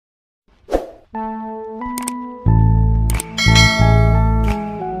Can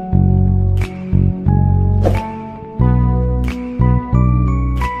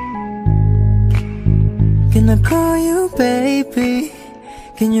I call you baby?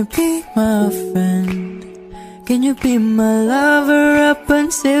 Can you be my friend? Can you be my lover up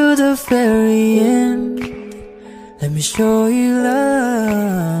until the very end? Let me show you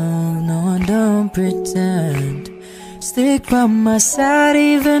love, no I don't pretend. Stick by my side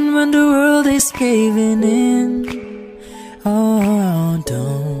even when the world is caving in. Oh,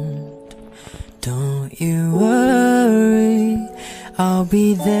 don't you worry, I'll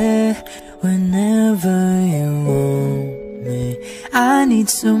be there whenever you want me. I need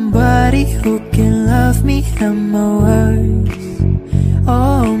somebody who can love me and my words.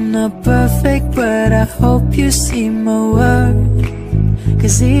 Oh, I'm not perfect, but I hope you see my worth.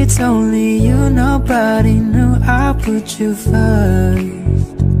 'Cause it's only you, nobody knew I put you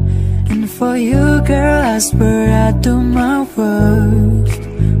first. And for you, girl, I swear I do my worst.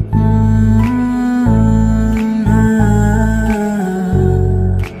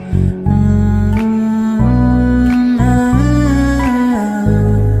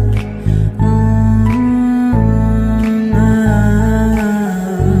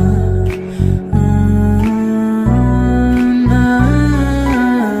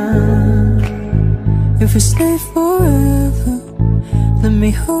 If we stay forever, let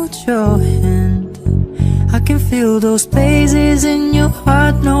me hold your hand. I can feel those places in your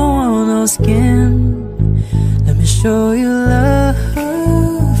heart no one else can. Let me show you love,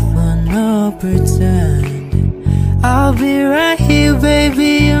 but not pretend. I'll be right here,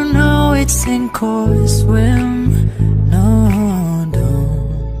 baby, you know it's sink or swim. No,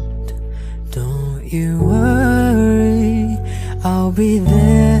 don't you worry, I'll be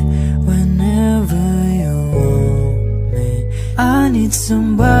there whenever you want me. I need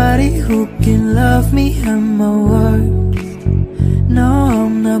somebody who can love me and my worth. No,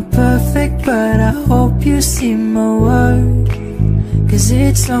 I'm not perfect, but I hope you see my worth. 'Cause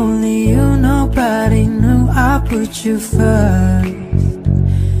it's only you, nobody knew I put you first.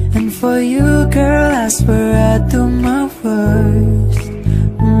 And for you, girl, I swear I do my worst.